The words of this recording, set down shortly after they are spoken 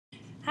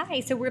Hi,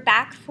 so we're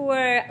back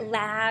for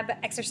lab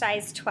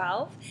exercise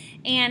 12,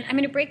 and I'm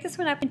going to break this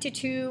one up into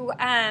two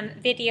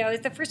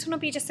videos. The first one will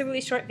be just a really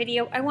short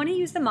video. I want to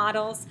use the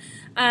models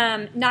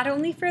not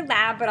only for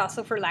lab but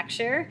also for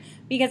lecture,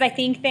 because I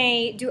think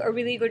they do a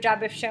really good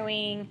job of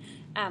showing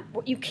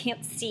what you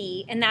can't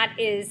see, and that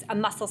is a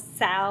muscle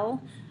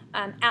cell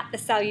at the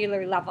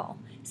cellular level.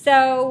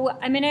 So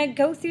I'm going to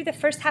go through the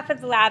first half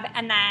of the lab,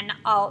 and then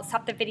I'll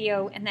stop the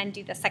video and then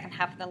do the second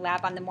half of the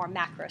lab on the more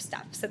macro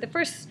stuff. So the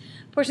first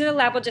portion of the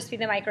lab will just be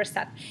the micro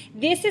stuff.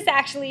 This is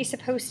actually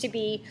supposed to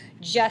be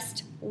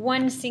just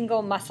one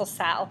single muscle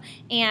cell,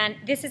 and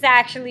this is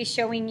actually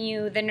showing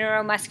you the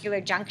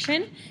neuromuscular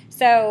junction.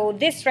 So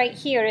this right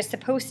here is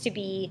supposed to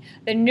be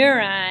the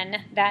neuron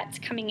that's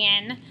coming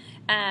in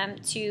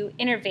to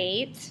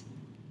innervate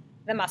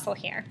the muscle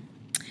here.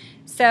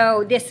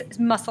 So this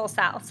muscle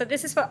cell. So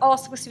this is all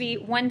supposed to be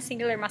one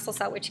singular muscle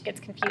cell, which gets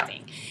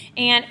confusing.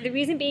 And the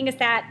reason being is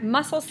that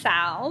muscle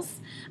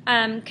cells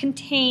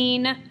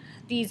contain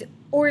these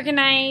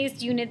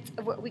organized units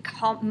of what we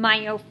call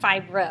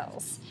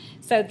myofibrils.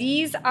 So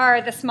these are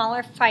the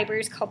smaller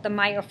fibers called the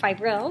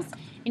myofibrils.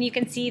 And you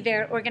can see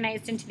they're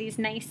organized into these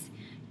nice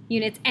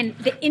units. And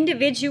the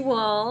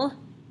individual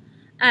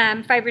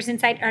fibers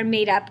inside are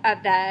made up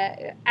of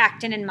the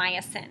actin and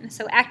myosin.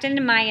 So actin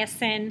and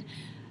myosin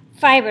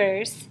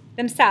fibers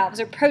themselves,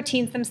 or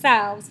proteins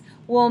themselves,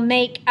 will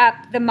make up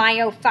the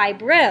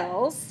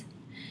myofibrils,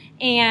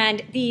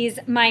 and these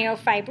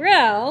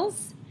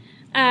myofibrils,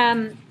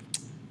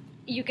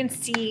 you can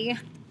see,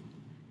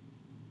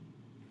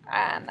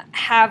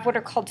 have what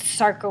are called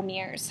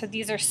sarcomeres. So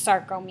these are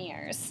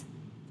sarcomeres.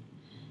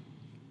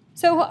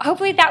 So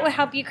hopefully that will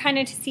help you kind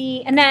of to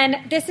see. And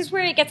then this is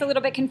where it gets a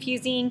little bit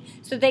confusing.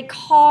 So they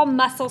call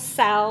muscle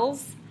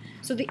cells,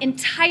 so the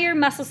entire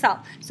muscle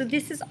cell. So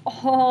this is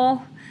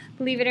all,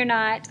 believe it or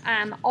not,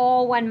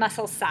 all one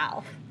muscle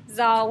cell. This is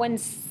all one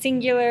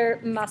singular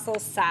muscle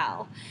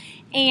cell.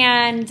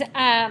 And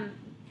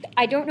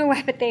I don't know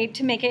why, but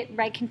to make it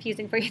right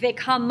confusing for you, they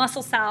call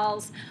muscle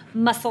cells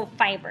muscle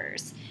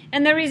fibers.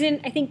 And the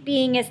reason, I think,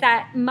 being is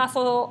that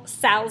muscle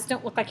cells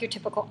don't look like your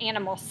typical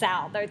animal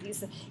cell. They're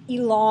these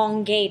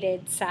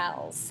elongated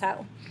cells.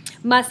 So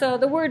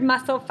the word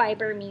muscle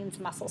fiber means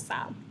muscle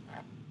cell.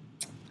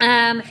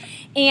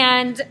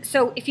 And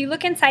so if you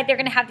look inside, they're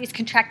going to have these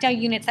contractile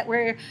units that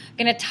we're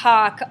going to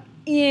talk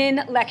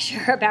in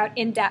lecture about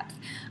in depth,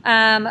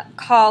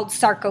 called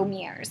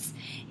sarcomeres.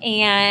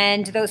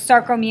 And those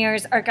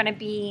sarcomeres are going to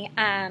be,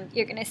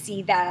 you're going to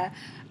see the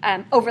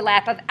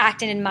overlap of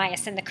actin and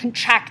myosin, the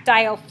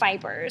contractile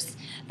fibers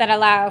that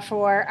allow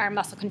for our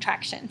muscle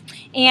contraction.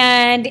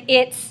 And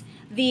it's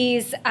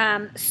these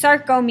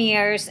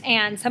sarcomeres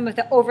and some of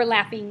the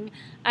overlapping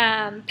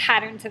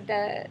patterns of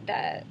the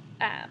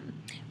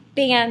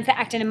bands, the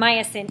actin and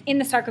myosin in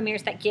the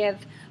sarcomeres, that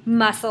give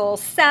muscle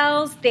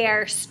cells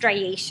their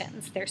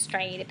striations, their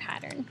striated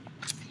pattern.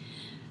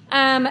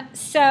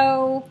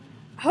 So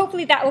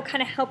hopefully that will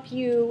kind of help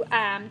you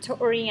to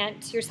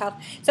orient yourself.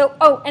 So,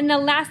 and the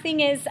last thing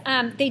is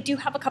they do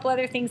have a couple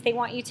other things they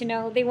want you to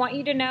know. They want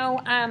you to know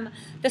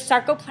the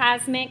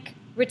sarcoplasmic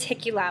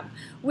reticulum,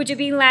 which would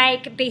be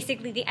like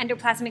basically the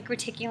endoplasmic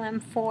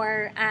reticulum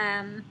for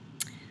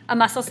a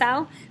muscle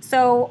cell.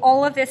 So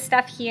all of this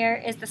stuff here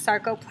is the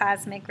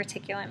sarcoplasmic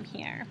reticulum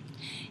here.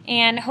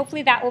 And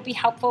hopefully that will be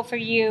helpful for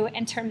you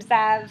in terms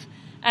of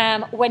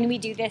when we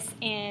do this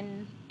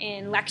in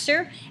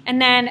lecture.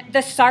 And then the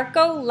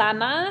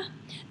sarcolemma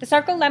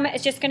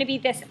is just going to be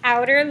this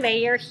outer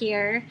layer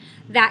here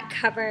that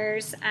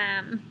covers,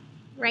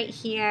 right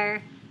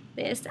here,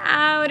 this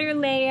outer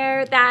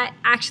layer that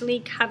actually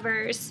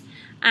covers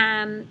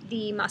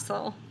the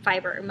muscle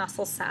fiber,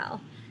 muscle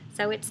cell.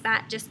 So it's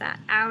just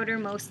that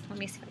outermost, let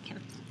me see if I can.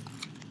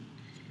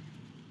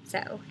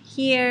 So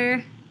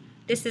here,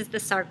 this is the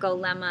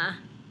sarcolemma.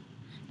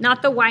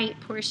 Not the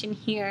white portion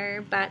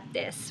here, but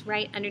this,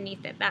 right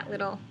underneath it, that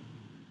little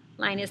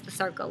line is the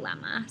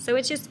sarcolemma. So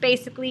it's just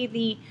basically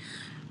the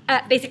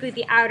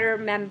outer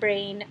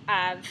membrane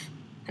of,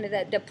 kind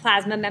of the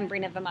plasma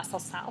membrane of a muscle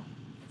cell.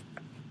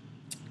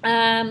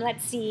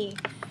 Let's see.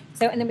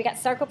 So, and then we got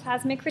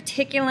sarcoplasmic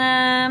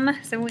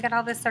reticulum. So we got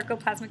all this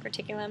sarcoplasmic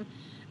reticulum.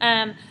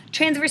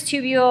 Transverse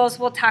tubules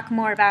we'll talk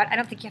more about. I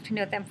don't think you have to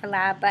know them for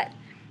lab, but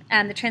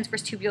the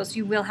transverse tubules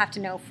you will have to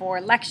know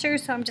for lecture,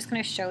 so I'm just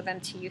going to show them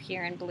to you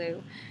here in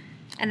blue.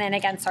 And then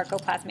again,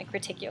 sarcoplasmic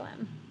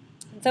reticulum.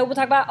 So we'll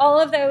talk about all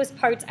of those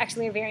parts.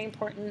 Actually are very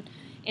important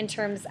in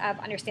terms of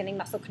understanding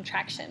muscle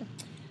contraction.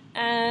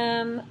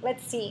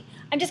 Let's see.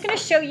 I'm just going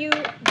to show you,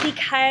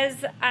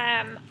 because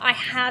I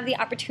have the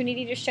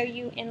opportunity to show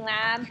you in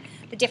lab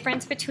the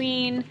difference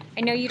between,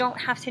 I know you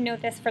don't have to know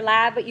this for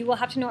lab, but you will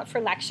have to know it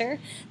for lecture,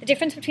 the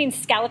difference between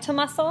skeletal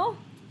muscle.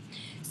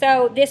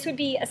 So this would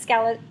be a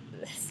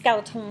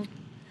skeletal,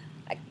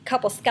 a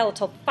couple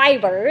skeletal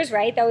fibers,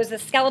 right? The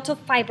skeletal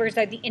fibers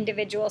are the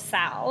individual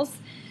cells.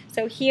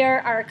 So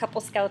here are a couple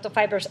skeletal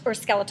fibers, or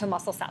skeletal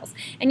muscle cells.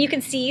 And you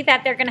can see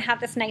that they're going to have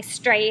this nice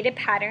striated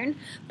pattern.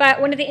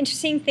 But one of the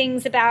interesting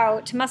things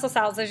about muscle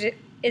cells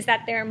is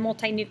that they're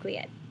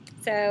multinucleate.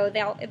 So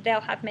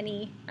they'll have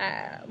many,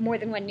 more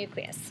than one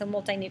nucleus, so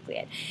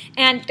multinucleate.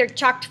 And they're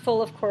chocked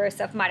full, of course,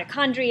 of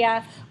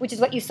mitochondria, which is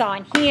what you saw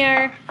in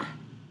here.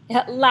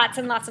 Lots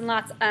and lots and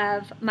lots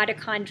of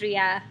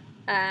mitochondria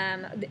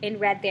in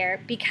red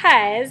there,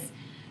 because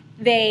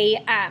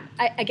they,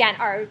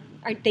 again,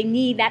 they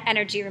need that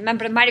energy.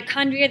 Remember, the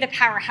mitochondria are the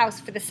powerhouse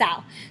for the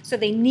cell. So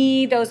they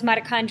need those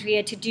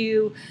mitochondria to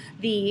do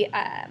the,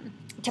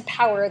 to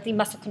power the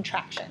muscle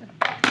contraction,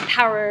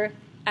 power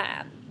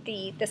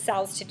the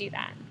cells to do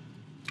that.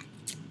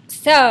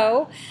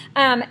 So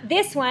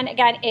this one,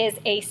 again, is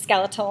a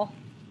skeletal.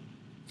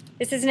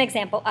 This is an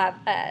example of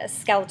a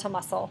skeletal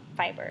muscle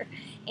fiber.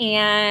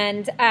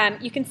 And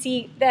you can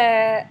see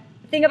the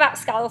thing about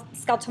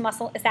skeletal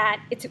muscle is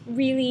that it's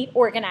really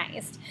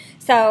organized.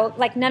 So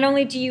like, not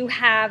only do you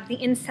have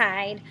the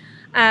inside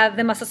of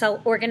the muscle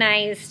cell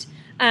organized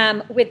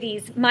with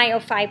these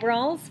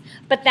myofibrils,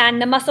 but then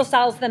the muscle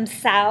cells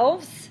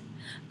themselves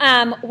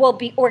will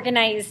be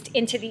organized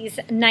into these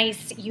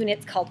nice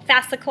units called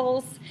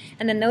fascicles,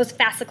 and then those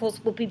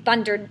fascicles will be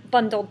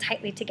bundled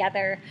tightly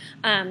together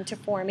to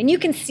form. And you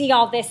can see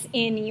all this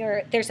in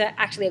your, there's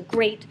actually a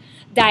great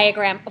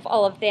diagram of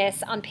all of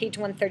this on page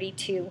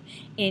 132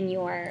 in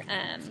your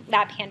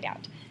lab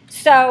handout.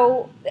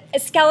 So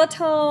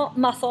skeletal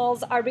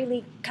muscles are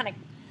really kind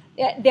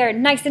of, they're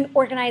nice and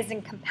organized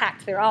and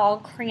compact. They're all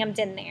crammed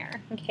in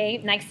there, okay?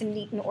 Nice and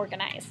neat and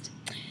organized.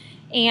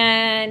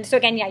 And so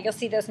again, yeah, you'll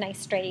see those nice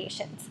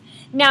striations.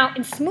 Now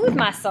in smooth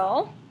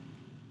muscle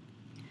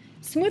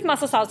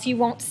cells, you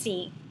won't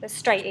see the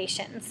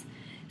striations.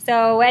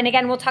 So, and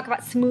again, we'll talk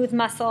about smooth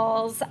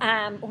muscles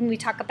when we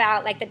talk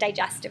about like the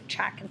digestive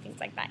tract and things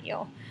like that.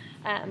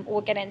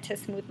 We'll get into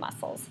smooth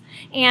muscles.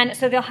 And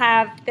so they'll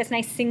have this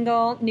nice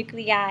single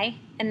nuclei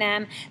in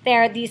them.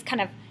 They're these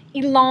kind of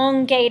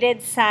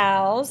elongated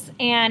cells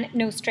and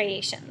no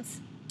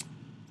striations.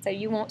 So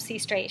you won't see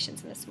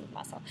striations in the smooth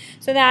muscle.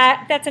 So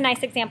that's a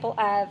nice example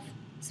of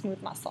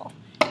smooth muscle.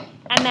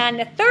 And then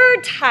the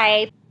third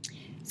type,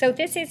 so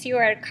this is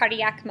your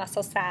cardiac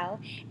muscle cell,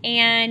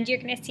 and you're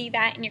going to see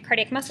that in your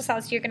cardiac muscle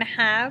cells you're going to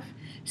have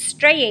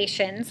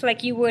striations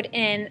like you would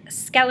in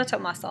skeletal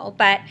muscle,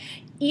 but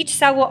each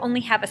cell will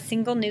only have a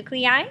single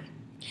nuclei.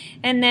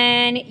 And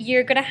then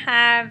you're going to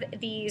have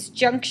these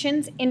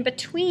junctions in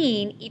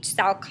between each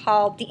cell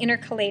called the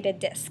intercalated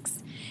discs.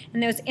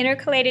 And those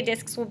intercalated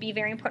discs will be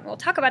very important. We'll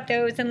talk about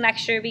those in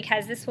lecture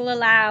because this will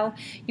allow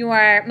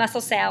your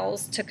muscle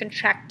cells to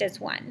contract as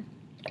one.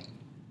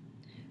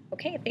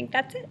 Okay, I think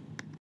that's it.